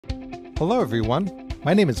Hello everyone,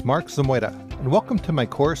 my name is Mark Zamoyda, and welcome to my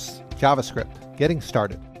course, JavaScript, Getting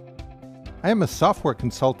Started. I am a software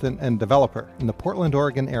consultant and developer in the Portland,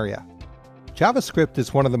 Oregon area. JavaScript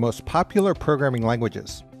is one of the most popular programming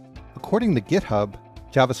languages. According to GitHub,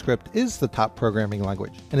 JavaScript is the top programming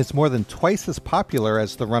language, and it's more than twice as popular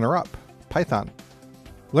as the runner-up, Python.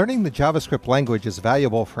 Learning the JavaScript language is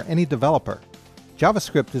valuable for any developer.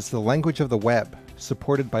 JavaScript is the language of the web,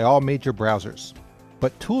 supported by all major browsers.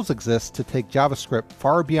 But tools exist to take JavaScript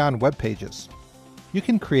far beyond web pages. You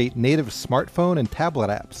can create native smartphone and tablet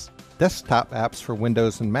apps, desktop apps for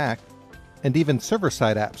Windows and Mac, and even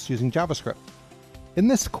server-side apps using JavaScript. In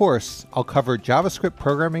this course, I'll cover JavaScript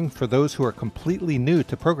programming for those who are completely new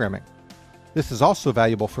to programming. This is also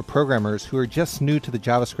valuable for programmers who are just new to the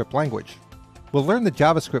JavaScript language. We'll learn the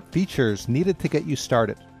JavaScript features needed to get you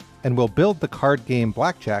started, and we'll build the card game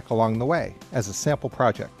Blackjack along the way as a sample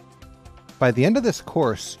project. By the end of this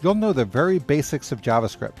course, you'll know the very basics of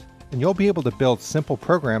JavaScript, and you'll be able to build simple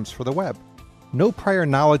programs for the web. No prior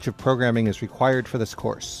knowledge of programming is required for this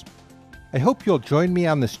course. I hope you'll join me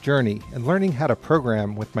on this journey in learning how to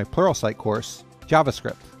program with my Pluralsight course,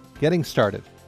 JavaScript, Getting Started.